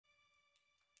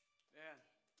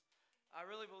I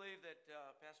really believe that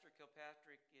Pastor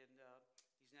Kilpatrick, he's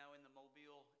now in the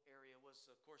Mobile area, was,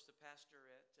 of course, the pastor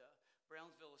at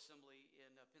Brownsville Assembly in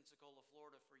Pensacola,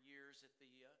 Florida for years, at the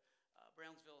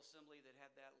Brownsville Assembly that had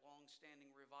that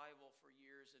long-standing revival for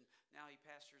years, and now he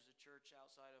pastors a church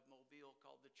outside of Mobile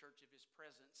called the Church of His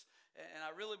Presence. And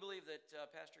I really believe that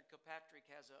Pastor Kilpatrick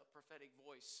has a prophetic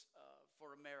voice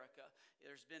for America.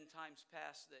 There's been times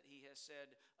past that he has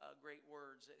said great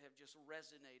words that have just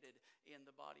resonated in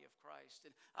the body of Christ.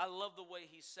 And I love the way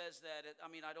he says that. I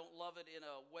mean, I don't love it in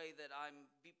a way that I'm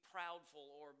proudful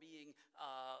or being,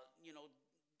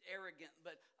 arrogant,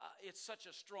 but it's such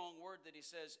a strong word that he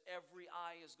says every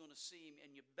eye is going to see him,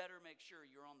 and you better make sure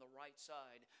you're on the right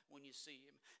side when you see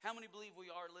him. How many believe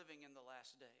we are living in the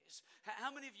last days?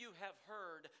 How many of you have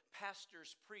heard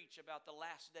pastors preach about the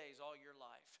last days all your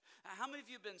life? How many of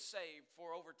you have been saved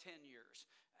for over 10 years?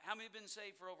 How many have been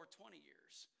saved for over 20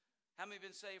 years? How many have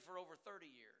been saved for over 30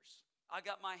 years? I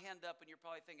got my hand up, and you're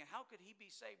probably thinking, how could he be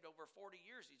saved over 40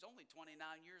 years? He's only 29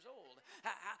 years old.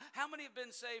 How many have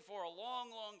been saved for a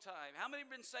long, long time? How many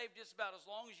have been saved just about as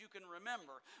long as you can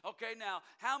remember? Okay, now,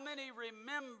 how many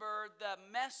remember the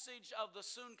message of the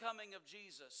soon coming of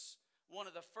Jesus? One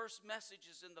of the first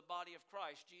messages in the body of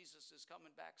Christ, Jesus is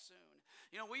coming back soon.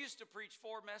 You know, we used to preach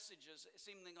 4 messages,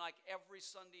 seeming like every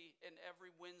Sunday and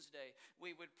every Wednesday.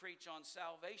 We would preach on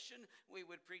salvation. We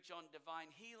would preach on divine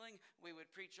healing. We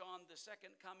would preach on the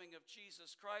second coming of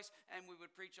Jesus Christ. And we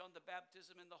would preach on the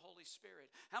baptism in the Holy Spirit.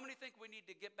 How many think we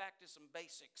need to get back to some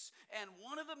basics? And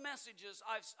one of the messages,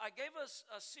 I gave us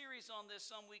a series on this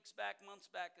some weeks back,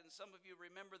 months back, and some of you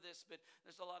remember this, but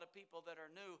there's a lot of people that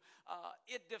are new.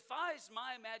 It defies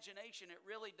my imagination, it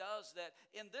really does, that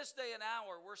in this day and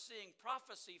hour we're seeing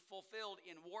prophecy fulfilled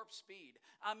in warp speed.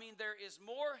 I mean, there is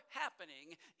more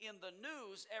happening in the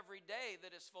news every day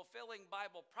that is fulfilling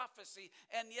Bible prophecy,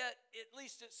 and yet at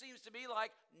least it seems to be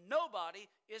like nobody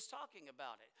is talking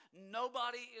about it.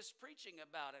 Nobody is preaching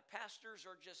about it. Pastors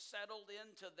are just settled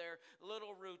into their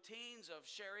little routines of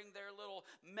sharing their little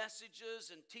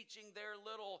messages and teaching their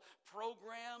little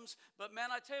programs. But man,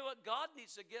 I tell you what, God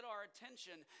needs to get our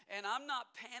attention. And I'm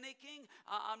not panicking.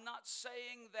 I'm not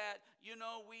saying that,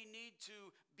 we need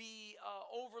to be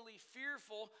overly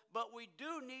fearful, but we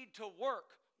do need to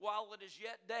work while it is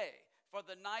yet day. For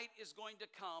the night is going to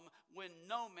come when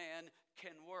no man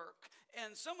can work.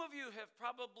 And some of you have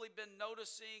probably been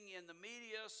noticing in the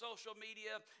media, social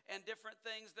media, and different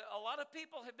things that a lot of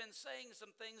people have been saying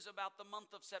some things about the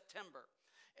month of September.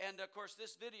 And, of course,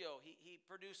 this video, he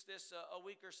produced this a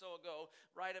week or so ago,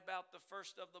 right about the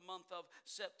first of the month of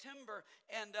September.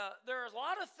 And there are a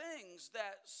lot of things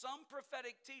that some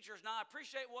prophetic teachers, now I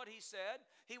appreciate what he said.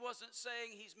 He wasn't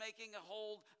saying he's making a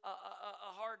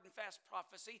hard and fast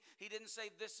prophecy. He didn't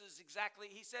say this is exactly,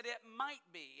 he said it might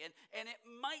be. And it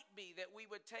might be that we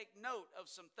would take note of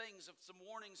some things, of some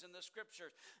warnings in the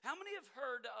scriptures. How many have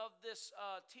heard of this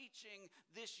teaching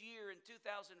this year in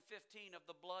 2015 of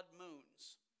the blood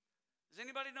moons? Does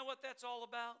anybody know what that's all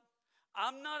about?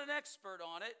 I'm not an expert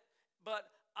on it, but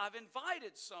I've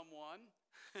invited someone.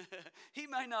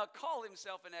 He may not call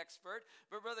himself an expert,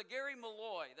 but Brother Gary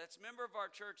Malloy, that's a member of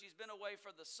our church, he's been away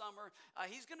for the summer.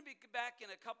 He's going to be back in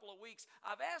a couple of weeks.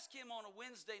 I've asked him on a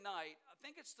Wednesday night, I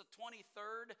think it's the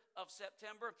 23rd of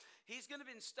September, he's going to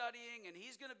be studying and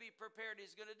he's going to be prepared.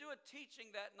 He's going to do a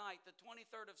teaching that night, the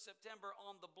 23rd of September,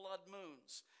 on the blood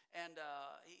moons. And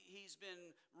he's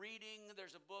been reading.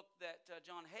 There's a book that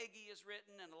John Hagee has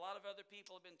written, and a lot of other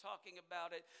people have been talking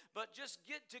about it. But just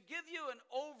to give you an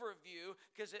overview,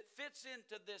 because it fits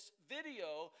into this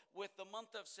video with the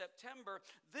month of September,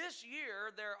 this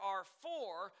year there are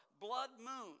 4 blood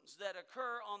moons that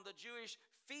occur on the Jewish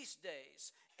feast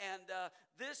days. And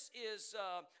this is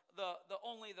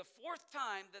only the 4th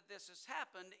time that this has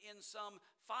happened in some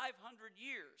 500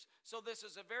 years. So this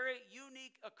is a very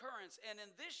unique occurrence. And in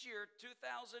this year,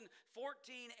 2014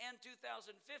 and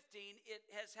 2015, it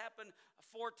has happened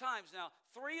 4 times. Now,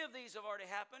 3 of these have already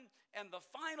happened, and the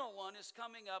final one is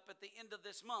coming up at the end of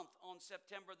this month on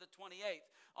September the 28th.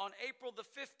 On April the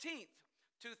 15th,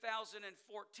 2014,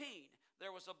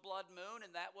 there was a blood moon,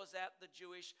 and that was at the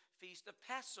Jewish feast of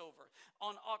Passover.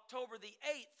 On October the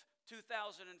 8th,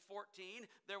 2014,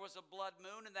 there was a blood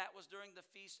moon, and that was during the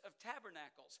Feast of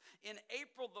Tabernacles. In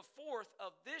April the 4th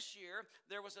of this year,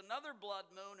 there was another blood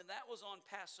moon, and that was on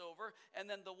Passover. And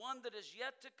then the one that is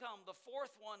yet to come, the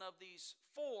 4th one of these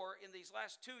 4 in these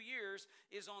last 2 years,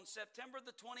 is on September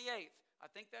the 28th. I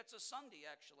think that's a Sunday,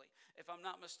 actually, if I'm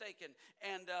not mistaken.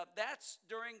 And that's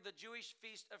during the Jewish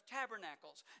Feast of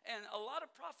Tabernacles. And a lot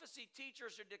of prophecy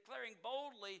teachers are declaring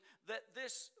boldly that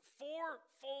this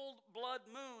fourfold blood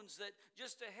moons that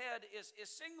just ahead is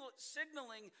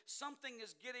signaling something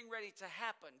is getting ready to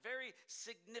happen. Very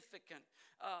significant.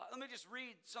 Let me just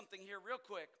read something here real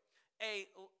quick. A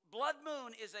blood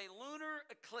moon is a lunar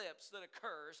eclipse that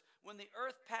occurs when the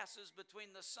earth passes between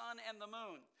the sun and the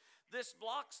moon. This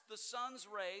blocks the sun's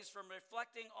rays from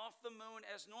reflecting off the moon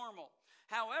as normal.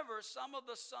 However, some of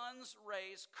the sun's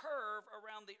rays curve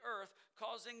around the earth,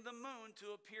 causing the moon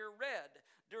to appear red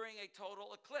during a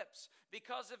total eclipse.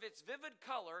 Because of its vivid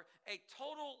color, a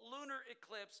total lunar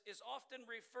eclipse is often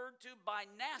referred to by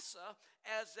NASA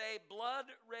as a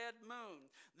blood red moon.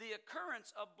 The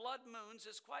occurrence of blood moons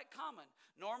is quite common,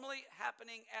 normally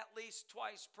happening at least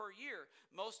twice per year.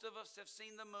 Most of us have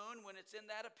seen the moon when it's in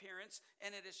that appearance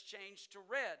and it has changed to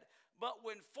red. But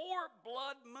when 4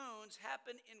 blood moons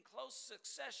happen in close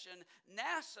succession,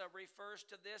 NASA refers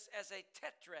to this as a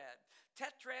tetrad.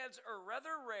 Tetrads are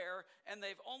rather rare, and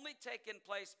they've only taken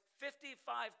place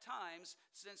 55 times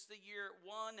since the year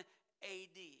 1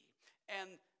 AD.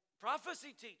 And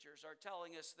prophecy teachers are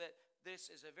telling us that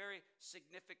this is a very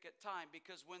significant time,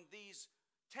 because when these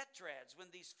tetrads,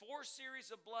 when these 4 series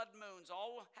of blood moons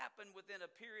all happen within a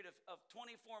period of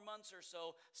 24 months or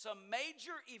so, some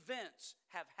major events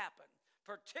have happened,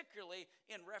 particularly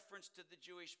in reference to the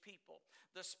Jewish people.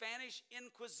 The Spanish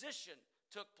Inquisition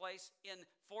took place in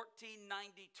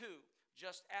 1492,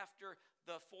 just after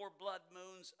the 4 blood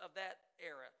moons of that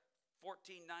era,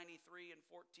 1493 and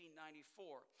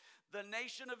 1494. The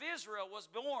nation of Israel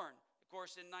was born, of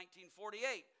course, in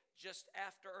 1948, just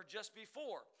after or just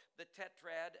before the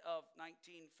tetrad of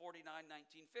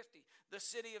 1949-1950. The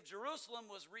city of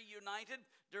Jerusalem was reunited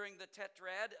during the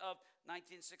tetrad of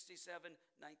 1967-1968.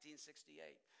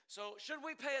 So should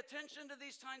we pay attention to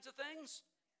these kinds of things?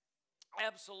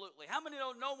 Absolutely. How many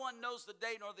know no one knows the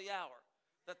day nor the hour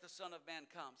that the Son of Man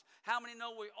comes? How many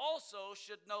know we also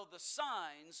should know the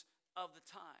signs of the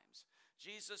times?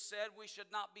 Jesus said we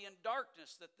should not be in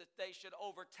darkness, that they should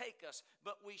overtake us,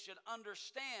 but we should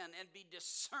understand and be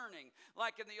discerning.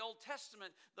 Like in the Old Testament,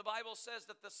 the Bible says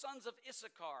that the sons of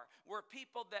Issachar were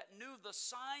people that knew the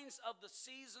signs of the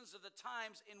seasons of the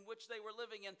times in which they were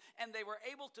living in, and they were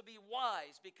able to be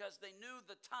wise because they knew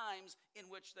the times in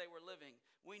which they were living.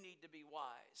 We need to be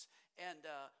wise, and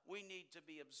we need to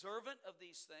be observant of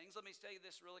these things. Let me tell you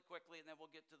this really quickly, and then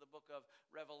we'll get to the book of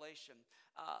Revelation.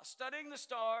 Studying the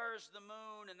stars, the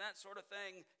moon, and that sort of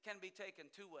thing can be taken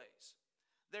 2 ways.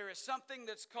 There is something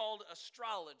that's called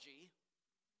astrology.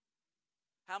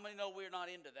 How many know we're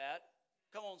not into that?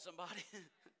 Come on, somebody.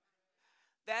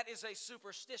 That is a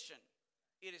superstition.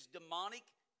 It is demonic.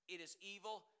 It is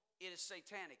evil. It is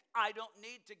satanic. I don't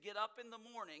need to get up in the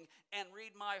morning and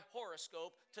read my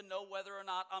horoscope to know whether or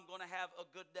not I'm going to have a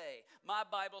good day. My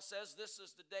Bible says this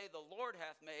is the day the Lord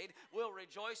hath made. We'll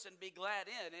rejoice and be glad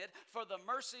in it, for the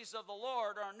mercies of the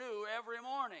Lord are new every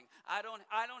morning. I don't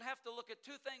have to look at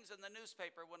 2 things in the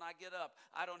newspaper when I get up.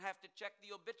 I don't have to check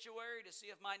the obituary to see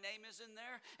if my name is in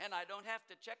there, and I don't have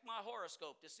to check my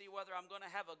horoscope to see whether I'm going to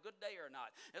have a good day or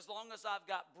not. As long as I've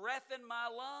got breath in my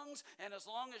lungs, and as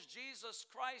long as Jesus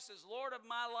Christ is Lord of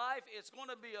my life, it's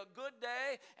going to be a good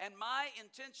day, and my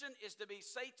intention is to be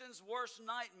Satan's worst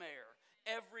nightmare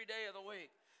every day of the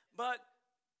week. But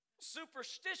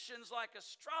superstitions like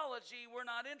astrology we're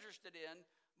not interested in,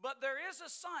 but there is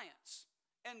a science,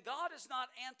 and God is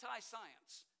not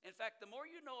anti-science. In fact, the more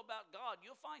you know about God,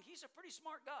 you'll find He's a pretty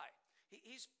smart guy.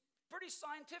 He's pretty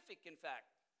scientific, in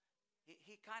fact.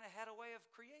 He kind of had a way of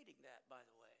creating that, by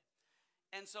the way.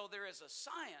 And so there is a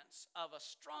science of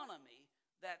astronomy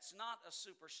that's not a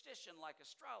superstition like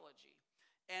astrology.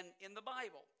 And in the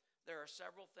Bible, there are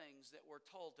several things that we're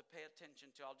told to pay attention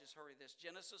to. I'll just hurry this.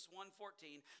 Genesis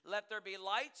 1:14, let there be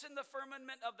lights in the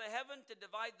firmament of the heaven to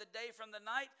divide the day from the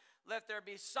night. Let there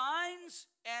be signs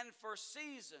and for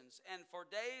seasons and for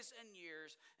days and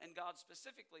years. And God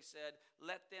specifically said,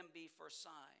 let them be for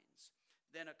signs.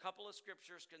 Then a couple of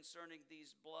scriptures concerning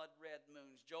these blood red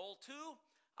moons. Joel 2,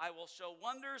 I will show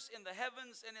wonders in the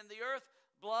heavens and in the earth,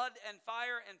 blood and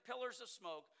fire and pillars of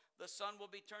smoke. The sun will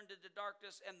be turned into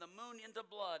darkness and the moon into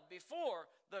blood before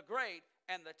the great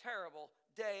and the terrible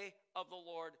day of the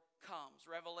Lord comes.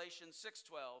 Revelation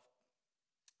 6:12.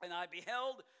 And I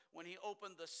beheld when he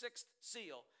opened the 6th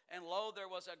seal, and lo, there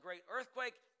was a great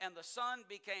earthquake, and the sun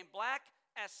became black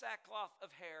as sackcloth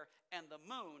of hair, and the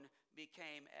moon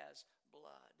became as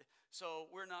blood. So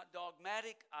we're not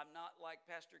dogmatic. I'm not like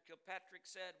Pastor Kilpatrick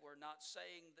said. We're not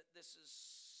saying that this is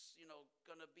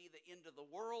going to be the end of the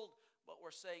world, but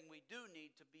we're saying we do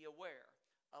need to be aware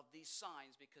of these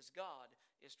signs because God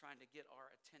is trying to get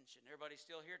our attention. Everybody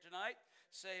still here tonight?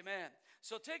 Say amen.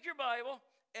 So take your Bible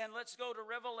and let's go to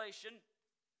Revelation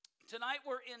Tonight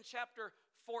we're in chapter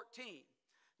 14.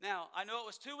 Now, I know it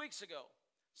was 2 weeks ago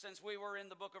since we were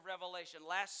in the book of Revelation.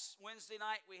 Last Wednesday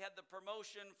night, we had the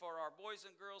promotion for our boys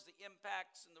and girls, the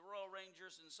Impacts and the Royal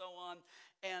Rangers and so on.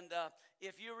 And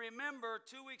if you remember,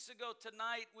 2 weeks ago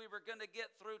tonight, we were going to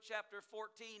get through chapter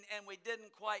 14, and we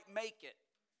didn't quite make it.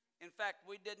 In fact,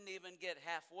 we didn't even get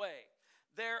halfway.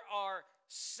 There are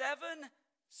 7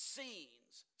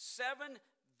 scenes, 7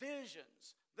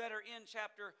 visions that are in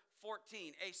chapter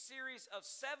 14, a series of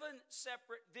 7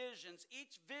 separate visions.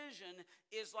 Each vision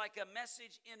is like a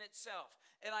message in itself.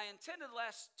 And I intended 2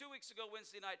 weeks ago,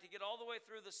 Wednesday night, to get all the way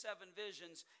through the 7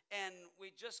 visions, and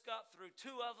we just got through 2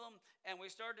 of them, and we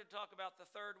started to talk about the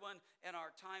third one, and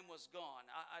our time was gone.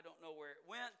 I don't know where it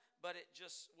went, but it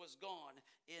just was gone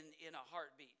in a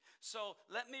heartbeat. So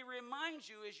let me remind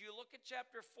you, as you look at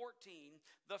chapter 14,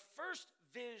 the first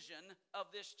vision of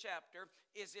this chapter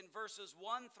is in verses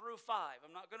 1 through 5.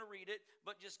 I'm not going to read it,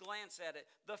 but just glance at it.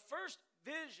 The first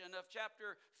vision of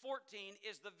chapter 14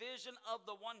 is the vision of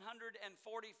the 144,000.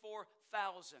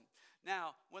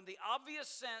 Now, when the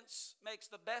obvious sense makes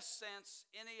the best sense,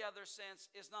 any other sense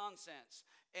is nonsense.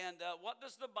 And what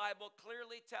does the Bible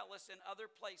clearly tell us in other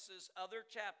places, other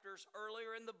chapters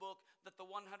earlier in the book that the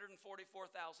 144,000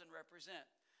 represent?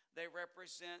 They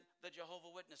represent the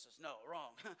Jehovah's Witnesses. No,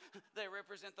 wrong. They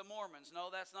represent the Mormons. No,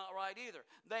 that's not right either.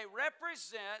 They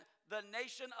represent the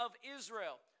nation of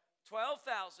Israel.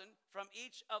 12,000 from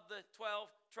each of the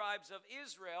 12 tribes of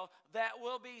Israel that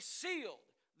will be sealed,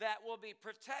 that will be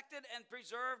protected and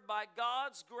preserved by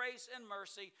God's grace and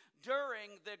mercy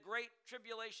during the Great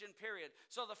Tribulation period.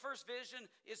 So the first vision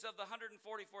is of the 144,000.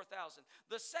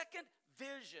 The second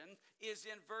vision is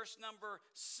in verse number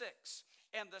 6.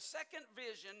 And the second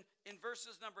vision in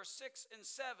verses number 6 and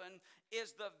 7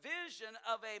 is the vision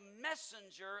of a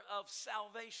messenger of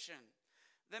salvation.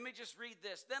 Let me just read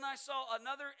this. Then I saw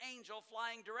another angel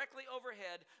flying directly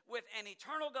overhead with an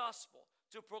eternal gospel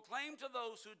to proclaim to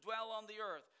those who dwell on the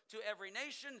earth, to every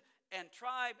nation and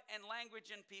tribe and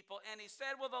language and people. And he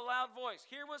said with a loud voice,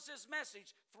 here was his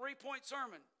message, 3-point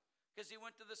sermon. Because he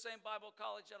went to the same Bible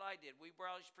college that I did. We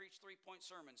always preach 3-point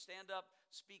sermons. Stand up,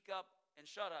 speak up, and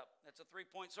shut up. That's a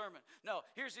 3-point sermon. No,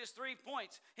 here's his 3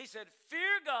 points. He said,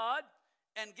 fear God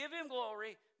and give him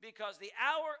glory, because the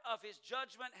hour of his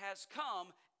judgment has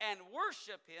come, and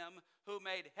worship him who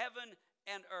made heaven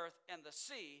and earth and the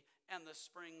sea and the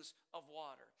springs of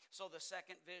water. So the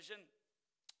second vision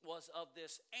was of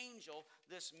this angel,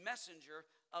 this messenger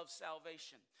of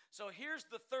salvation. So here's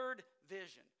the third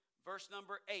vision. Verse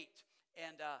number 8,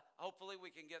 and hopefully we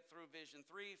can get through vision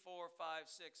 3, 4, 5,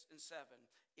 6, and 7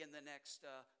 in the next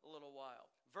little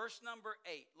while. Verse number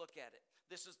 8, look at it.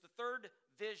 This is the third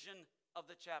vision of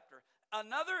the chapter.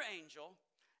 Another angel,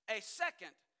 a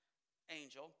second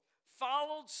angel,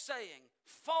 followed saying,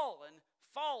 fallen,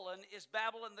 fallen is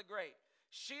Babylon the Great,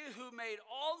 she who made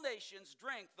all nations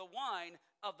drink the wine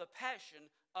of the passion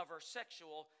of her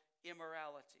sexual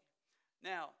immorality.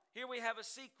 Now, here we have a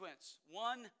sequence.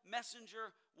 One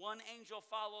messenger, one angel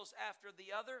follows after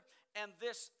the other. And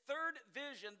this third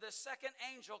vision, the second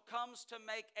angel comes to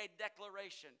make a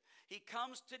declaration. He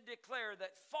comes to declare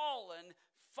that fallen,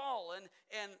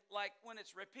 and like when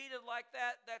it's repeated like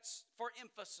that, that's for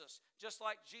emphasis. Just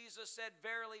like Jesus said,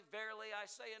 verily, verily, I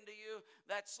say unto you.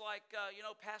 That's like,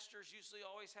 pastors usually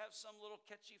always have some little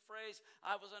catchy phrase.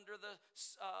 I was under the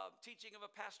teaching of a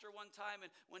pastor one time,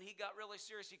 and when he got really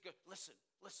serious, he'd go, listen.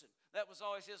 That was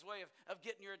always his way of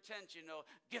getting your attention.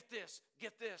 Get this.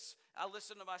 I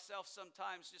listen to myself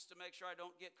sometimes just to make sure I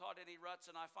don't get caught in any ruts,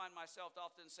 and I find myself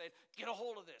often saying, get a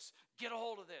hold of this.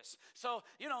 So,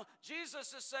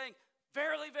 Jesus is saying,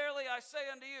 verily, verily, I say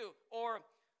unto you, or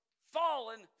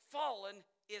fallen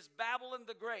is Babylon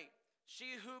the Great,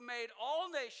 she who made all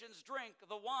nations drink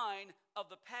the wine of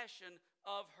the passion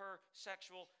of her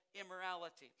sexual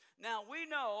immorality. Now, we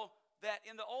know that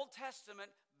in the Old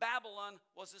Testament, Babylon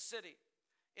was a city.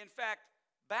 In fact,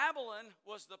 Babylon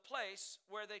was the place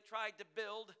where they tried to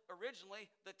build originally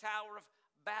the Tower of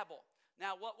Babel.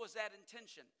 Now, what was that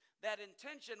intention? That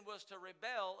intention was to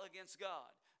rebel against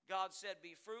God. God said,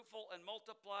 be fruitful and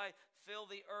multiply, fill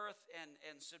the earth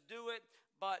and subdue it.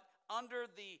 But under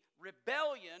the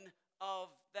rebellion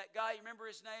of that guy, you remember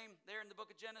his name there in the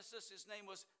book of Genesis? His name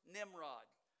was Nimrod.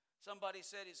 Somebody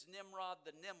said it's Nimrod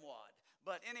the Nimwad.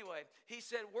 But anyway, he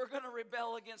said, we're going to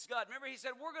rebel against God. Remember, he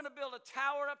said, we're going to build a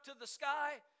tower up to the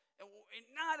sky.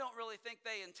 And I don't really think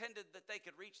they intended that they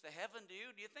could reach the heaven, do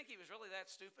you? Do you think he was really that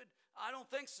stupid? I don't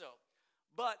think so.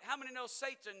 But how many know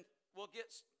Satan will get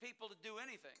people to do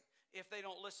anything if they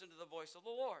don't listen to the voice of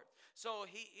the Lord? So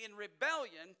he, in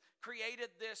rebellion, created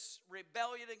this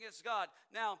rebellion against God.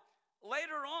 Now,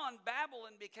 Later on,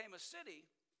 Babylon became a city,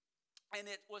 and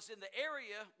it was in the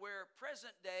area where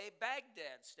present-day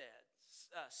Baghdad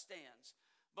stands.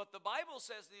 But the Bible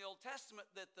says in the Old Testament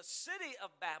that the city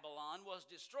of Babylon was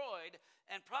destroyed,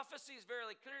 and prophecy is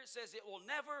very clear. It says it will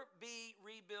never be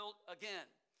rebuilt again.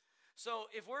 So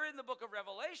if we're in the book of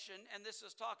Revelation, and this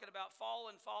is talking about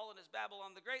fallen is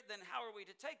Babylon the Great, then how are we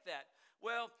to take that?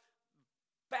 Well,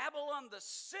 Babylon the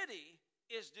city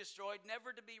is destroyed,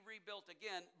 never to be rebuilt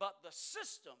again, but the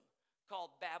system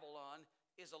called Babylon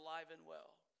is alive and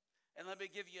well. And let me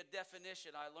give you a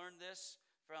definition. I learned this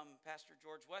from Pastor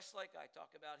George Westlake. I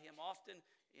talk about him often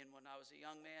when I was a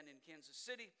young man in Kansas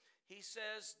City. He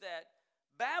says that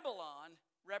Babylon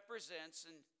represents,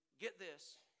 and get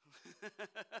this,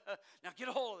 now get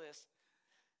a hold of this,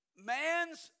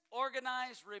 man's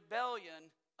organized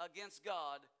rebellion against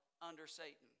God under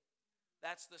Satan.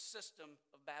 That's the system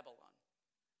of Babylon.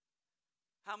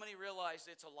 How many realize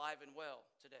it's alive and well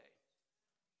today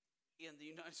in the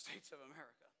United States of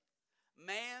America?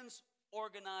 Man's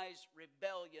organized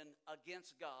rebellion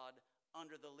against God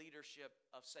under the leadership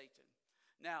of Satan.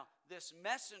 Now, this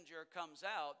messenger comes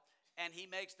out and he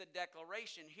makes the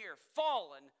declaration here,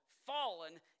 fallen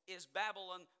is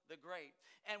Babylon the Great.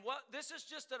 And this is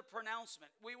just a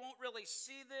pronouncement. We won't really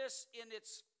see this in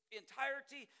its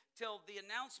entirety till the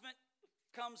announcement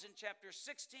comes in chapter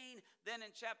 16, then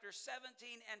in chapter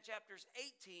 17 and chapters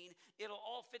 18, it'll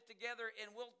all fit together,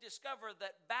 and we'll discover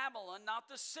that Babylon,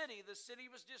 not the city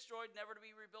was destroyed, never to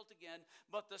be rebuilt again,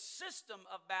 but the system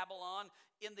of Babylon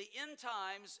in the end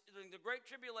times, during the Great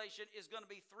Tribulation, is going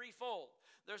to be threefold.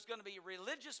 There's going to be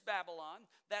religious Babylon.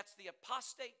 That's the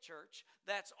apostate church.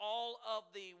 That's all of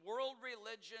the world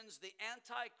religions, the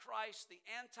antichrist, the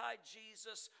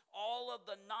anti-Jesus, all of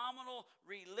the nominal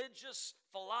religious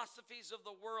philosophies of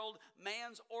the world,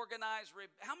 man's organized.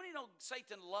 How many know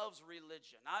Satan loves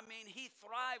religion? I mean, he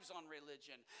thrives on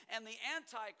religion. And the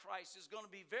antichrist is going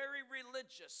to be very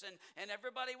religious. And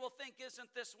everybody will think,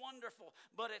 isn't this wonderful?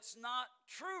 But it's not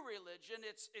true religion.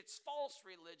 It's false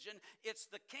religion. It's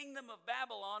the kingdom of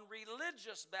Babylon,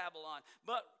 religious Babylon.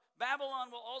 But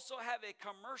Babylon will also have a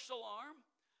commercial arm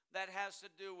that has to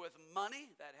do with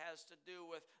money, that has to do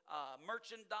with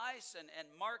merchandise and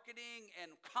marketing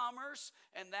and commerce,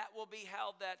 and that will be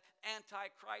how that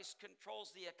Antichrist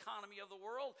controls the economy of the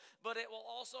world. But it will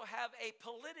also have a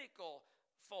political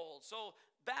fold. So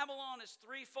Babylon is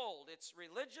threefold. It's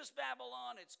religious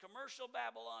Babylon, it's commercial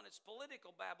Babylon, it's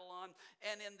political Babylon.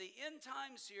 And in the end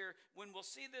times here, when we'll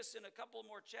see this in a couple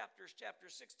more chapters,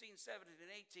 chapters 16, 17, and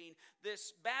 18,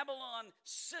 this Babylon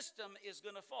system is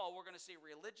going to fall. We're going to see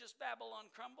religious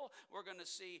Babylon crumble, we're going to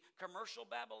see commercial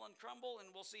Babylon crumble, and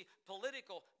we'll see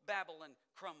political Babylon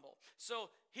crumble.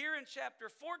 So here in chapter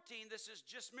 14, this is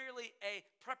just merely a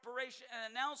preparation,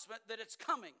 an announcement that it's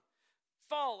coming.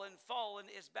 Fallen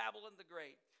is Babylon the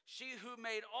Great. She who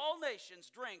made all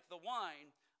nations drink the wine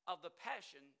of the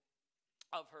passion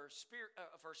of her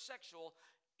sexual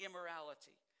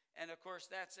immorality. And of course,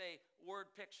 that's a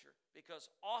word picture, because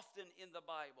often in the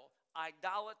Bible,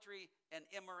 idolatry and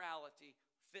immorality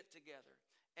fit together.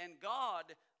 And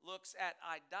God looks at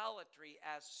idolatry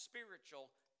as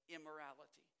spiritual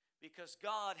immorality, because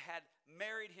God had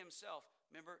married himself,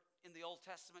 remember, in the Old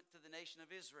Testament, to the nation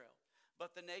of Israel.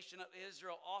 But the nation of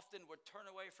Israel often would turn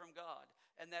away from God.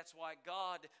 And that's why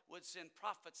God would send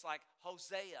prophets like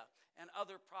Hosea and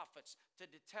other prophets to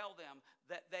tell them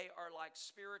that they are like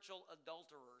spiritual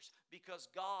adulterers, because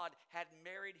God had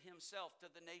married himself to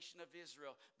the nation of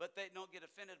Israel. But they don't get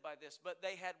offended by this, but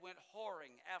they had went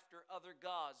whoring after other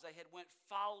gods. They had went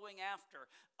following after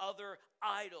other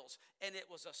idols, and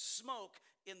it was a smoke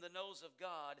in the nose of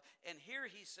God. And here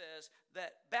he says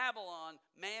that Babylon,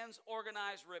 man's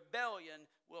organized rebellion,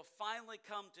 will finally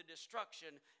come to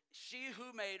destruction. She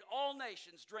who made all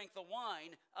nations drink the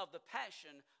wine of the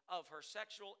passion of her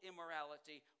sexual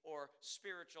immorality or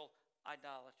spiritual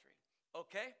idolatry.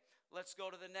 Okay, let's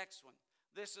go to the next one.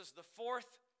 This is the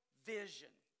fourth vision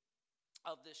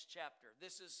of this chapter.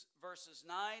 This is verses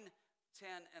 9, 10,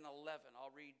 and 11.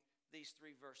 I'll read these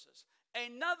three verses.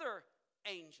 Another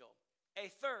angel,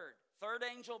 a third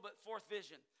angel, but fourth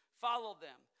vision, followed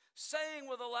them,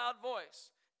 saying with a loud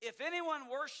voice, if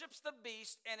anyone worships the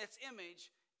beast and its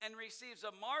image and receives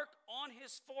a mark on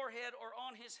his forehead or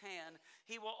on his hand,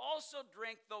 he will also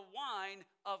drink the wine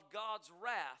of God's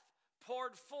wrath,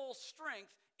 poured full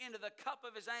strength into the cup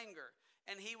of his anger.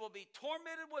 And he will be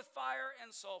tormented with fire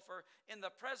and sulfur in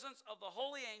the presence of the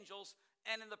holy angels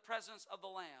and in the presence of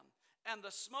the Lamb. And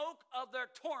the smoke of their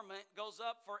torment goes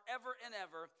up forever and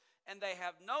ever, and they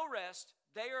have no rest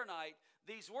day or night,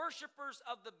 these worshipers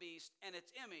of the beast and its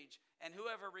image, and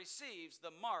whoever receives the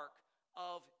mark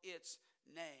of its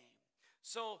name.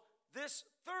 So this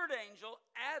third angel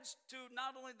adds to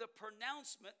not only the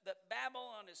pronouncement that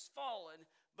Babylon is fallen,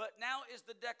 but now is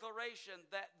the declaration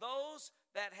that those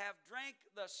that have drank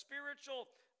the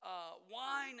spiritual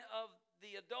wine of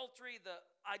the adultery, the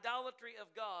idolatry of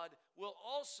God, will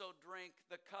also drink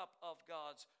the cup of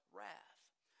God's wrath.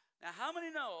 Now, how many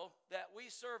know that we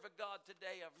serve a God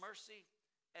today of mercy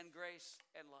and grace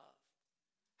and love?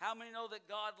 How many know that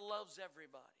God loves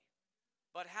everybody?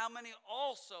 But how many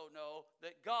also know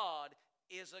that God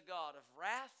is a God of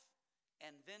wrath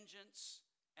and vengeance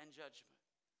and judgment?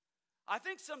 I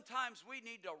think sometimes we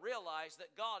need to realize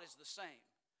that God is the same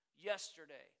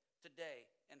yesterday, today,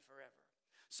 and forever.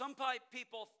 Some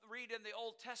people read in the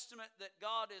Old Testament that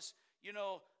God is,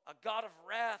 a God of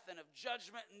wrath and of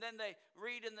judgment, and then they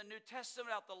read in the New Testament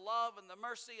about the love and the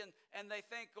mercy, and they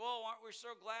think, oh, aren't we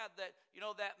so glad that,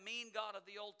 that mean God of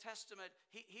the Old Testament,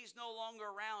 he's no longer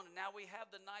around, and now we have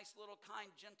the nice little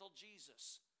kind, gentle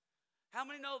Jesus. How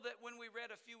many know that when we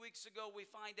read a few weeks ago, we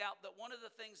find out that one of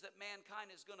the things that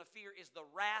mankind is going to fear is the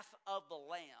wrath of the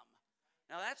Lamb?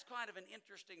 Now, that's kind of an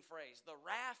interesting phrase, the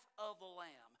wrath of the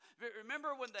Lamb.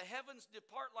 Remember when the heavens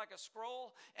depart like a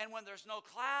scroll, and when there's no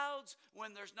clouds,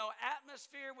 when there's no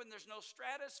atmosphere, when there's no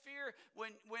stratosphere,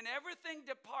 when everything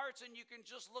departs and you can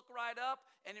just look right up,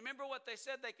 and remember what they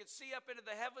said, they could see up into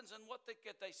the heavens, and what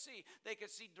could they see? They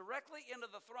could see directly into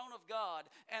the throne of God,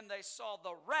 and they saw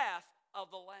the wrath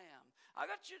of the Lamb. I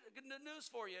got good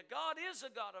news for you. God is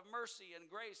a God of mercy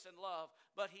and grace and love,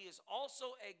 but he is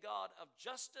also a God of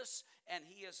justice, and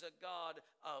he is a God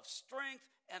of strength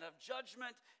and of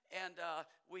judgment, and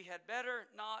we had better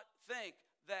not think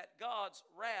that God's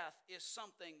wrath is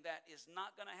something that is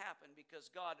not going to happen,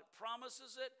 because God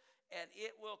promises it, and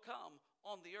it will come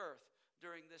on the earth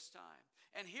during this time.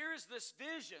 And here's this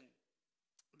vision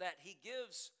that he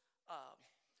gives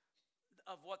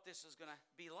of what this is going to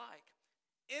be like.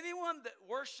 Anyone that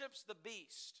worships the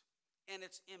beast and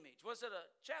its image. Was it a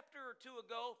chapter or two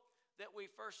ago that we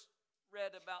first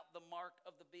read about the mark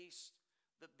of the beast?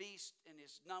 The beast and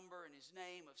his number and his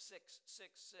name of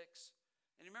 666.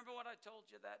 And remember what I told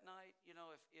you that night?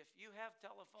 If you have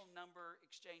telephone number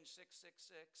exchange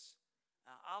 666,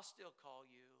 I'll still call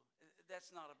you.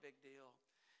 That's not a big deal.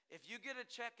 If you get a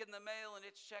check in the mail and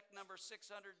it's check number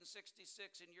 666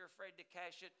 and you're afraid to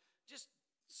cash it, just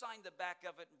sign the back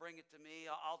of it and bring it to me.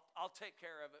 I'll take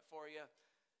care of it for you.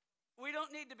 We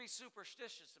don't need to be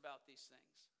superstitious about these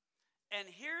things. And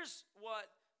here's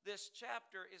what this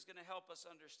chapter is going to help us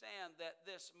understand, that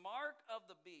this mark of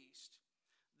the beast,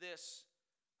 this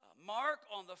mark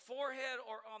on the forehead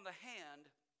or on the hand,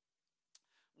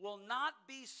 will not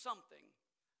be something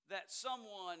that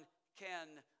someone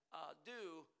can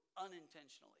do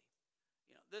unintentionally.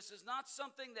 This is not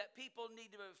something that people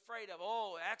need to be afraid of.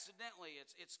 Oh, accidentally,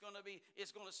 it's going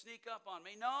to sneak up on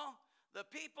me. No, the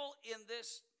people in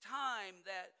this time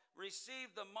that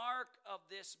receive the mark of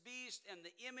this beast and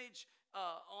the image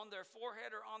on their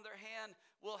forehead or on their hand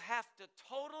will have to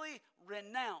totally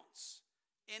renounce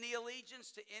any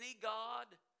allegiance to any god,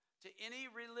 to any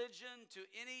religion, to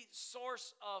any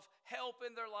source of help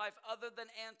in their life other than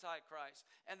Antichrist.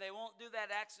 And they won't do that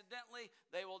accidentally.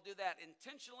 They will do that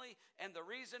intentionally. And the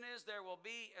reason is there will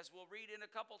be, as we'll read in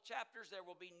a couple chapters, there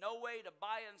will be no way to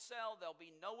buy and sell. There'll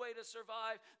be no way to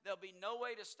survive. There'll be no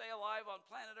way to stay alive on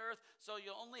planet Earth. So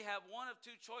you'll only have one of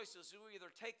two choices. You'll either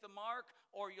take the mark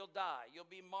or you'll die. You'll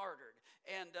be martyred.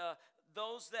 And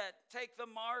those that take the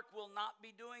mark will not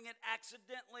be doing it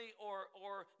accidentally or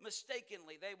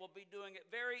mistakenly. They will be doing it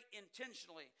very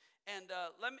intentionally. And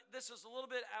this is a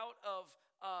little bit out of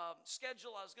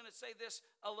schedule. I was going to say this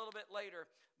a little bit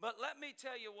later. But let me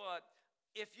tell you what.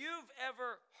 If you've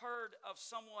ever heard of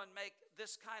someone make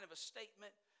this kind of a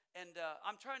statement, and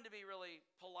I'm trying to be really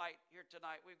polite here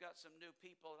tonight. We've got some new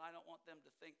people, and I don't want them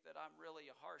to think that I'm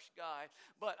really a harsh guy.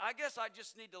 But I guess I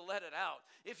just need to let it out.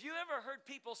 If you ever heard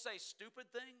people say stupid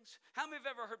things, how many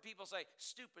have ever heard people say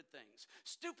stupid things?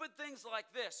 Stupid things like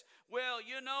this. Well,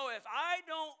 if I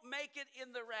don't make it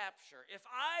in the rapture, if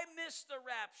I miss the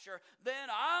rapture, then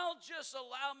I'll just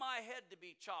allow my head to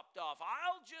be chopped off.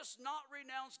 I'll just not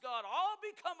renounce God. I'll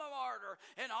become a martyr,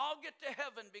 and I'll get to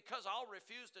heaven because I'll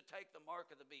refuse to take the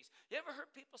mark of the beast. You ever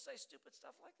heard people say stupid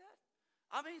stuff like that?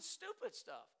 I mean, stupid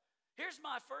stuff. Here's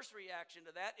my first reaction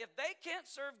to that. If they can't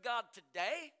serve God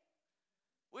today,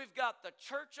 we've got the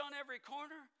church on every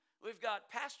corner. We've got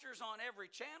pastors on every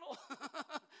channel.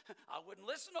 I wouldn't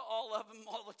listen to all of them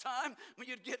all the time.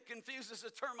 You'd get confused as a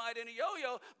termite in a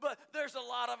yo-yo, but there's a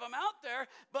lot of them out there.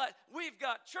 But we've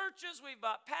got churches, we've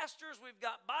got pastors, we've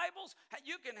got Bibles.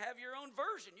 You can have your own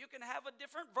version. You can have a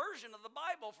different version of the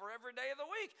Bible for every day of the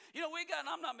week. You know, and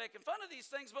I'm not making fun of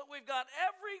these things, but we've got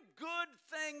every good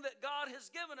thing that God has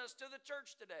given us to the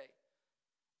church today.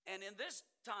 And in this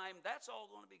time, that's all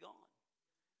going to be gone.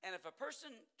 And if a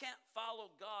person can't follow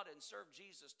God and serve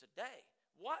Jesus today,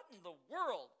 what in the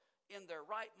world, in their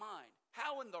right mind,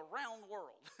 how in the round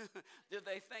world do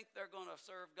they think they're going to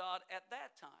serve God at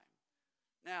that time?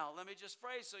 Now, let me just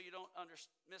phrase so you don't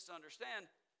misunderstand.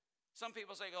 Some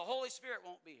people say the Holy Spirit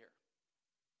won't be here.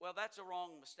 Well, that's a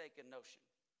wrong, mistaken notion.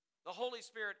 The Holy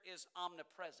Spirit is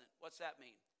omnipresent. What's that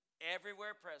mean?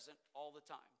 Everywhere present all the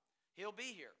time. He'll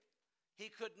be here.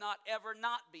 He could not ever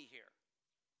not be here.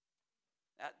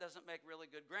 That doesn't make really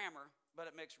good grammar, but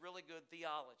it makes really good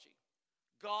theology.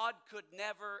 God could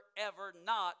never, ever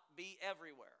not be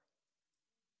everywhere.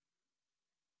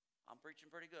 I'm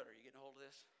preaching pretty good. Are you getting a hold of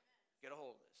this? Get a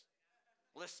hold of this.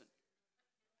 Listen.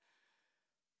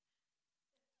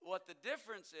 What the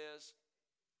difference is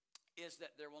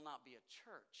that there will not be a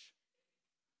church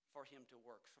for him to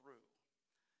work through.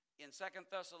 In 2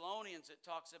 Thessalonians, it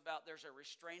talks about there's a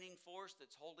restraining force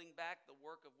that's holding back the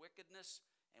work of wickedness.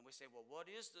 And we say, well,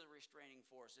 what is the restraining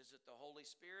force? Is it the Holy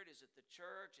Spirit? Is it the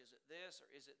church? Is it this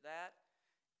or is it that?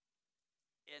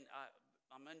 And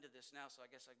I'm into this now, so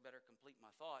I guess I better complete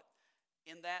my thought.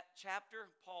 In that chapter,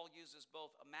 Paul uses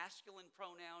both a masculine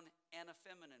pronoun and a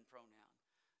feminine pronoun.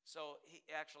 So he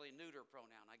actually neuter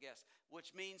pronoun, I guess,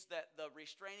 which means that the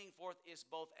restraining force is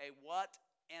both a what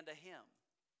and a him.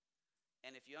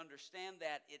 And if you understand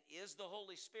that, it is the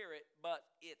Holy Spirit, but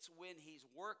it's when he's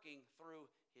working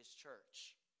through his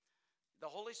church. The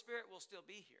Holy Spirit will still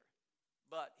be here,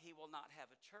 but he will not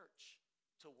have a church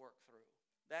to work through.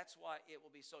 That's why it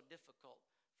will be so difficult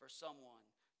for someone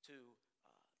to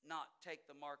not take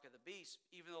the mark of the beast.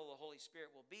 Even though the Holy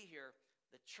Spirit will be here,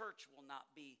 the church will not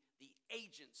be the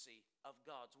agency of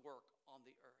God's work on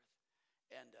the earth.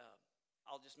 And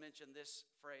I'll just mention this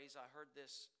phrase. I heard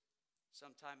this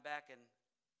some time back, and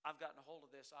I've gotten a hold of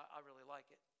this. I really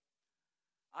like it.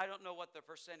 I don't know what the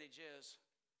percentage is,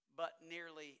 but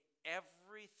nearly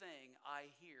everything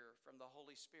I hear from the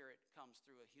Holy Spirit comes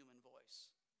through a human voice.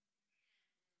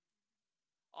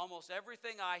 Almost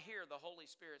everything I hear the Holy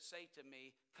Spirit say to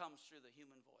me comes through the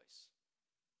human voice.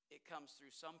 It comes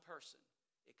through some person.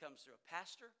 It comes through a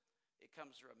pastor. It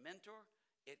comes through a mentor.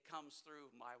 It comes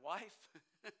through my wife.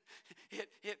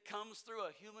 It comes through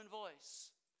a human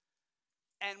voice.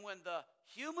 And when the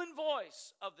human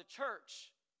voice of the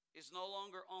church is no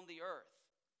longer on the earth,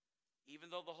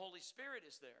 even though the Holy Spirit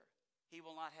is there, he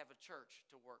will not have a church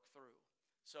to work through.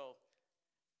 So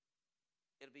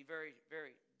it'll be very,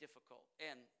 very difficult.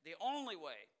 And the only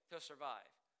way to survive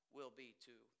will be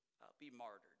to be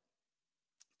martyred,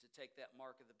 to take that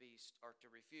mark of the beast, or to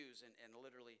refuse and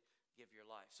literally give your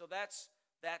life. So that's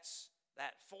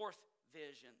that fourth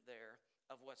vision there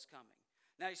of what's coming.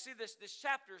 Now you see this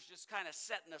chapter is just kind of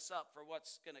setting us up for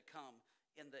what's going to come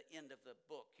in the end of the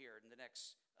book here in the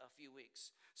next few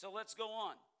weeks. So let's go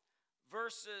on.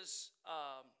 Verses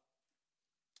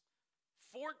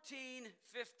 14,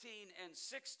 15, and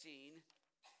 16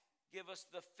 give us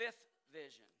the fifth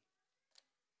vision.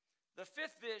 The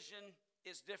fifth vision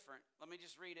is different. Let me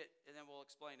just read it and then we'll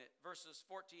explain it. Verses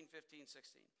 14, 15,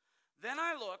 16. Then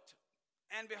I looked,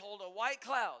 and behold, a white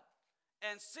cloud,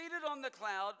 and seated on the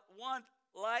cloud one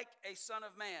like a son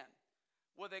of man,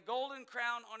 with a golden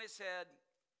crown on his head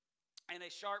and a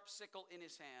sharp sickle in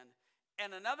his hand.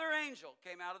 And another angel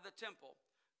came out of the temple,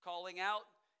 calling out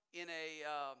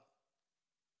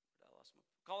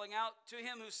to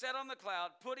him who sat on the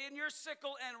cloud, "Put in your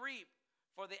sickle and reap,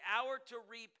 for the hour to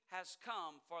reap has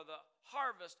come, for the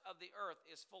harvest of the earth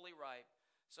is fully ripe."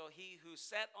 So he who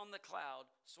sat on the cloud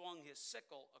swung his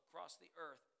sickle across the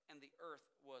earth, and the earth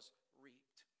was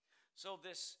reaped. So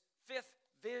this fifth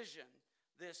vision,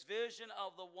 this vision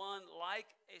of the one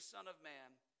like a son of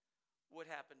man, would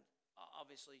happen,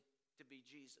 obviously, to be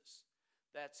Jesus.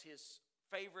 That's his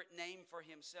favorite name for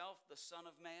himself, the Son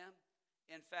of Man.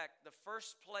 In fact, the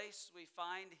first place we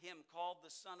find him called the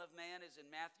Son of Man is in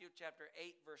Matthew chapter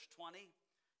 8, verse 20.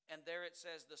 And there it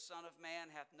says, "The Son of Man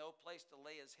hath no place to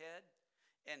lay his head."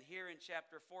 And here in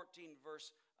chapter 14,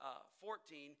 verse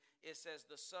 14, it says,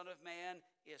 "The Son of Man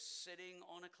is sitting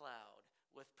on a cloud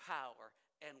with power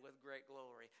and with great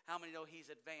glory." How many know he's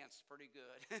advanced pretty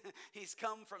good? He's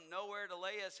come from nowhere to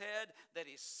lay his head, that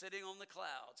he's sitting on the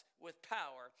clouds with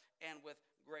power and with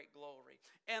great glory.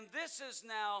 And this is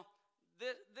now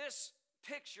this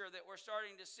picture that we're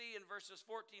starting to see in verses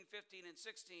 14, 15, and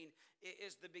 16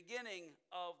 is the beginning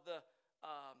of the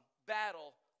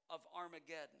battle of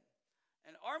Armageddon.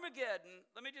 And Armageddon,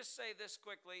 let me just say this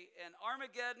quickly, and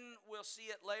Armageddon, we'll see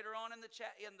it later on in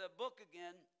the book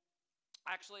again.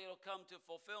 Actually, it'll come to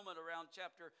fulfillment around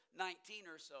chapter 19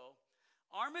 or so.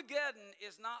 Armageddon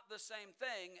is not the same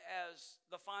thing as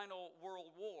the final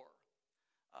World War.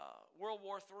 World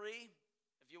War III,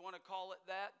 if you want to call it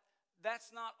that, that's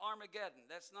not Armageddon.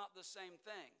 That's not the same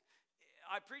thing.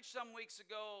 I preached some weeks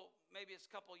ago, maybe it's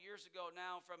a couple years ago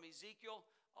now, from Ezekiel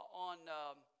on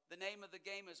the name of the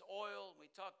game is oil.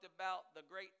 We talked about the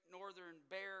great northern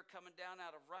bear coming down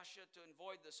out of Russia to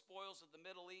avoid the spoils of the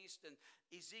Middle East. And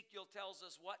Ezekiel tells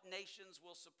us what nations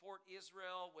will support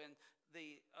Israel when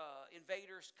the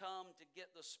invaders come to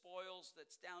get the spoils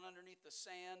that's down underneath the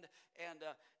sand. And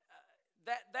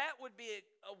that would be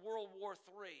a World War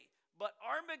III. But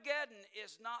Armageddon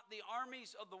is not the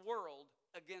armies of the world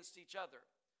against each other.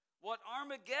 What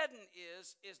Armageddon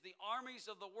is the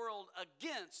armies of the world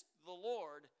against the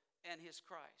Lord and his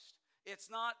Christ. It's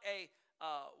not a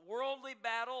worldly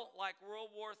battle like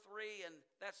World War III, and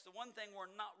that's the one thing we're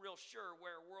not real sure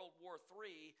where World War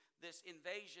III, this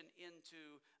invasion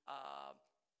into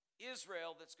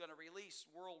Israel that's going to release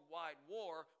worldwide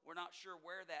war, we're not sure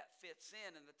where that fits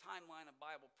in the timeline of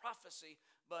Bible prophecy,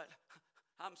 but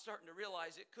I'm starting to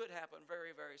realize it could happen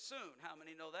very, very soon. How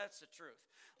many know that's the truth?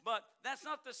 But that's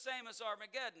not the same as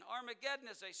Armageddon. Armageddon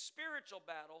is a spiritual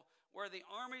battle where the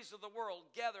armies of the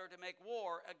world gather to make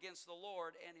war against the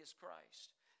Lord and his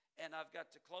Christ. And I've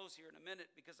got to close here in a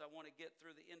minute because I want to get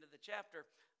through the end of the chapter.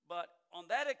 But on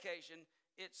that occasion,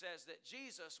 it says that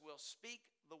Jesus will speak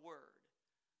the word.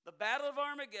 The battle of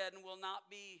Armageddon will not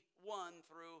be won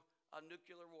through a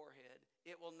nuclear warhead.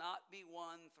 It will not be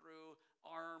won through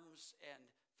arms and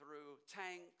through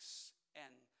tanks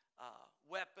and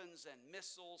weapons and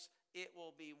missiles. It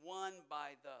will be won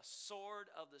by the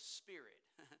sword of the Spirit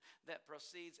that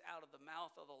proceeds out of the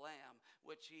mouth of the Lamb,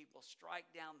 which he will strike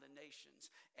down the nations.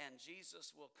 And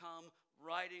Jesus will come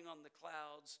riding on the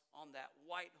clouds on that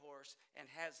white horse and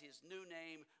has his new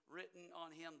name written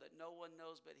on him that no one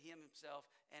knows but him himself.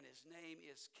 And his name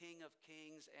is King of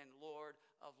Kings and Lord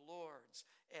of Lords.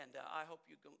 And I hope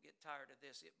you don't get tired of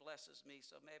this. It blesses me,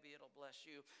 so maybe it'll bless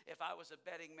you. If I was a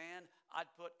betting man, I'd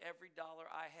put every dollar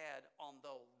I had on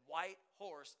the white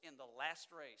horse in the last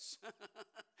race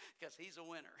because he's a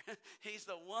winner. He's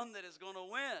the one that is going to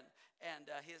win.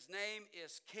 And his name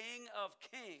is King of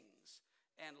Kings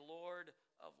and Lord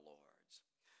of Lords.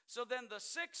 So then the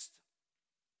sixth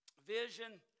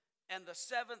vision and the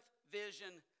seventh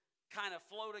vision kind of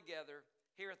flow together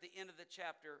here at the end of the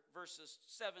chapter, verses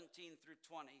 17 through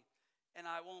 20. And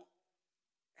I won't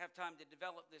have time to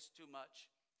develop this too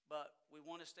much, but we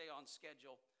want to stay on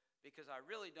schedule because I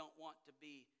really don't want to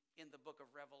be in the book of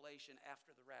Revelation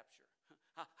after the rapture.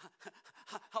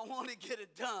 I want to get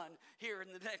it done here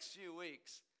in the next few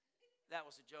weeks. That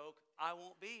was a joke. I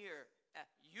won't be here.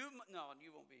 You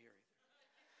won't be here either.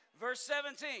 Verse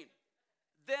 17.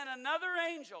 Then another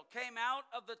angel came out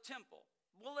of the temple.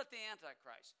 We'll let the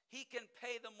Antichrist. He can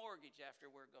pay the mortgage after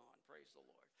we're gone. Praise the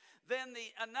Lord. Then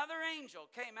another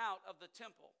angel came out of the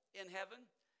temple in heaven,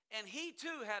 and he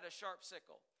too had a sharp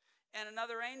sickle. And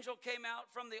another angel came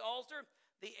out from the altar,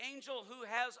 the angel who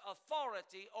has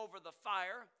authority over the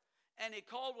fire. And he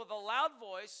called with a loud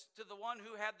voice to the one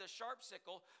who had the sharp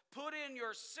sickle, "Put in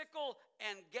your sickle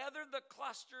and gather the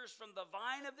clusters from the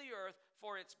vine of the earth,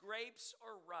 for its grapes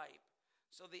are ripe."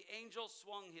 So the angel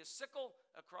swung his sickle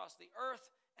across the earth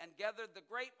and gathered the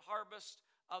grape harvest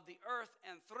of the earth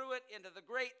and threw it into the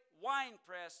great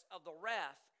winepress of the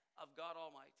wrath of God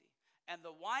Almighty. And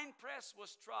the winepress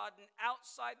was trodden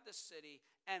outside the city,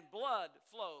 and blood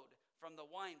flowed from the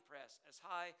winepress as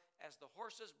high as the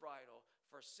horse's bridle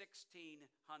for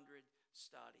 1,600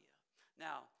 stadia.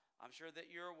 Now, I'm sure that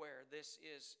you're aware this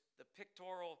is the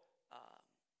pictorial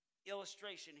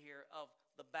illustration here of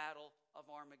the battle of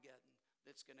Armageddon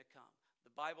that's going to come.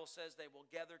 The Bible says they will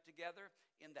gather together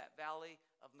in that valley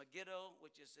of Megiddo,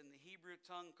 which is in the Hebrew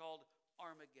tongue called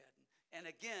Armageddon. And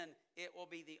again, it will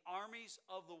be the armies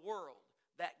of the world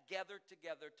that gathered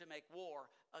together to make war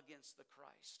against the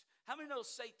Christ. How many know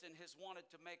Satan has wanted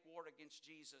to make war against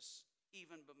Jesus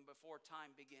even before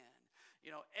time began? You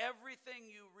know, everything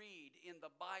you read in the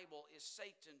Bible is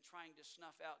Satan trying to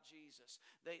snuff out Jesus.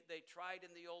 They tried in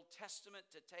the Old Testament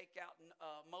to take out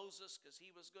Moses because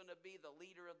he was going to be the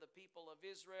leader of the people of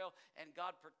Israel, and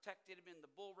God protected him in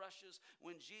the bulrushes.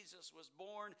 When Jesus was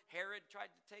born, Herod tried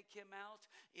to take him out.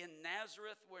 In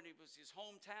Nazareth, when it was his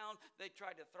hometown, they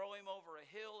tried to throw him over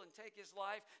a hill and take his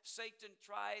life. Satan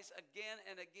tries again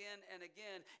and again and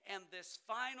again, and this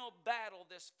final battle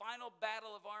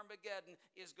of Armageddon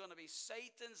is going to be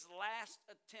Satan's last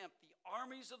attempt, the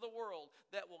armies of the world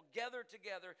that will gather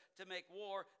together to make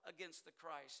war against the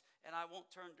Christ. And I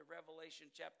won't turn to Revelation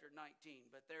chapter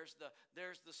 19, but there's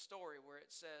the story where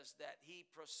it says that he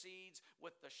proceeds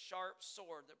with the sharp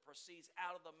sword that proceeds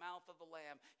out of the mouth of the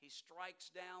Lamb. He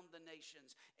strikes down the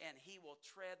nations, and he will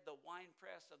tread the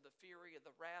winepress of the fury of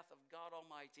the wrath of God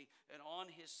Almighty. And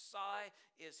on his thigh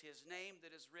is his name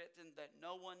that is written, that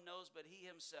no one knows but he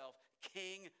himself,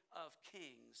 King of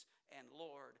Kings and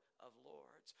Lord of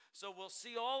Lords. So we'll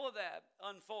see all of that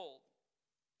unfold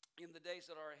in the days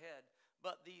that are ahead.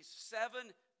 But these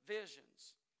 7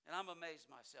 visions, and I'm amazed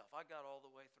myself. I got all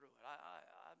the way through it.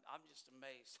 I'm just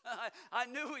amazed. I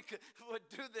knew we would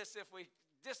do this if we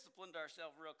disciplined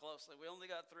ourselves real closely. We only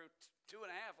got through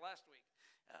 2.5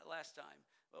 last time,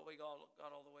 but we got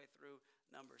all the way through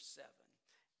number 7.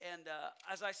 And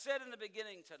as I said in the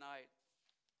beginning tonight,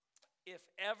 if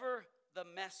ever the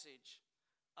message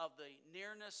of the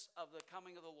nearness of the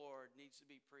coming of the Lord needs to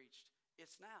be preached,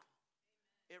 it's now.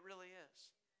 It really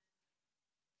is.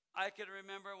 I can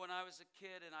remember when I was a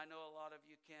kid, and I know a lot of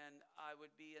you can, I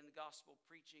would be in gospel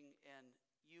preaching, and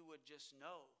you would just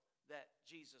know that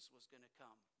Jesus was going to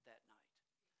come that night.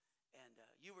 And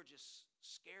you were just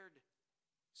scared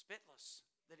spitless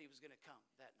that he was going to come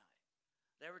that night.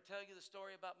 Did I ever tell you the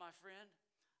story about my friend?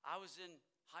 I was in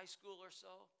high school or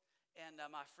so, and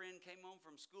my friend came home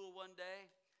from school one day,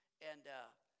 and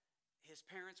his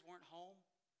parents weren't home.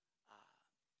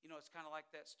 You know, it's kind of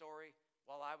like that story.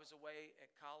 While I was away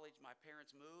at college, my parents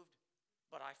moved,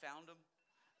 but I found them.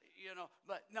 You know,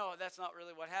 but no, that's not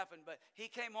really what happened. But he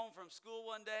came home from school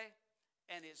one day,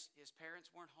 and his parents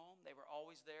weren't home. They were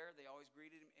always there. They always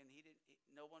greeted him, and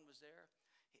no one was there.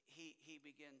 He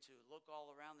began to look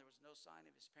all around. There was no sign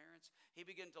of his parents. He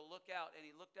began to look out, and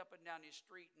he looked up and down his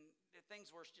street, and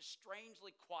things were just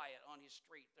strangely quiet on his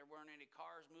street. There weren't any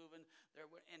cars moving.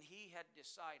 And he had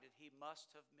decided he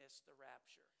must have missed the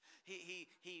rapture. He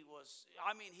was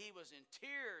in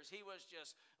tears. He was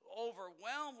just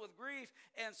overwhelmed with grief.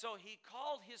 And so he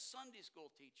called his Sunday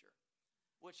school teacher,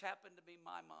 which happened to be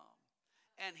my mom.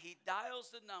 And he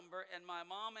dials the number, and my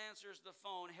mom answers the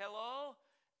phone. Hello?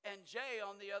 And Jay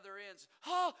on the other end says,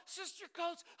 oh, Sister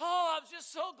Coates, oh, I'm just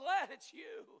so glad it's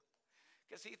you.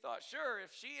 Because he thought, sure,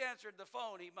 if she answered the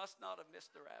phone, he must not have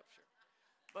missed the rapture.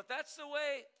 But that's the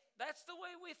way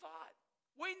we thought.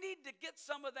 We need to get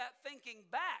some of that thinking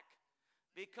back,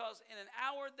 because in an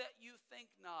hour that you think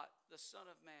not, the Son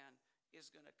of Man is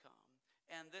going to come.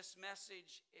 And this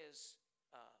message is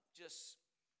just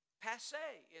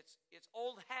passé. It's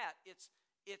old hat.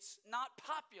 It's not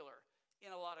popular in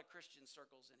a lot of Christian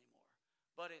circles anymore,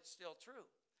 but it's still true.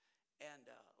 And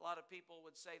a lot of people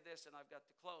would say this, and I've got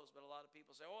to close, but a lot of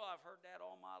people say, oh, I've heard that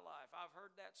all my life. I've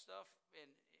heard that stuff, and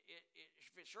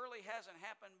if it surely hasn't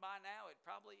happened by now, it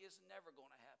probably is never going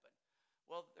to happen.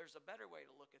 Well, there's a better way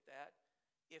to look at that.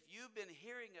 If you've been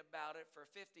hearing about it for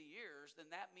 50 years, then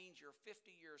that means you're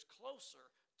 50 years closer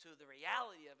to the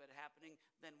reality of it happening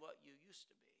than what you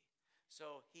used to be.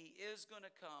 So he is going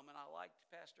to come, and I liked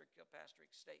Pastor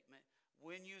Kilpatrick's statement.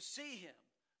 When you see him,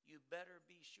 you better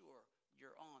be sure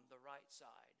you're on the right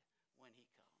side when he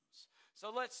comes. So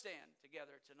let's stand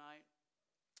together tonight.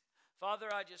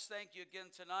 Father, I just thank you again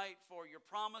tonight for your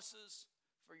promises,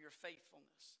 for your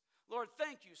faithfulness. Lord,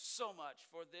 thank you so much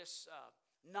for this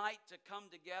night to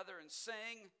come together and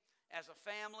sing as a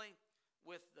family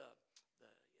with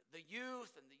the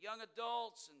youth and the young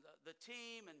adults and the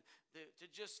team, and to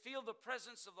just feel the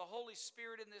presence of the Holy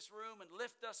Spirit in this room and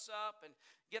lift us up and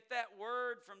get that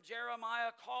word from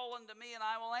Jeremiah, call unto me and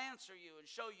I will answer you and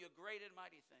show you great and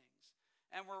mighty things.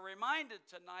 And we're reminded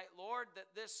tonight, Lord,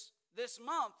 that this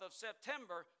month of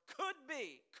September could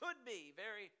be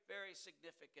very, very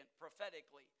significant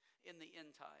prophetically in the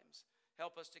end times.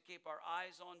 Help us to keep our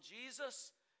eyes on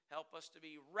Jesus. Help us to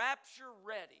be rapture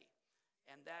ready.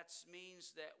 And that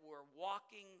means that we're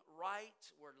walking right,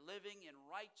 we're living in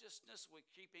righteousness, we're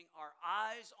keeping our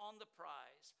eyes on the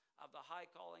prize of the high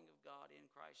calling of God in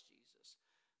Christ Jesus.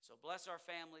 So bless our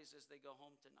families as they go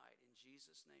home tonight. In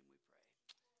Jesus' name we pray.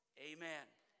 Amen.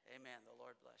 Amen. The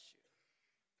Lord bless you.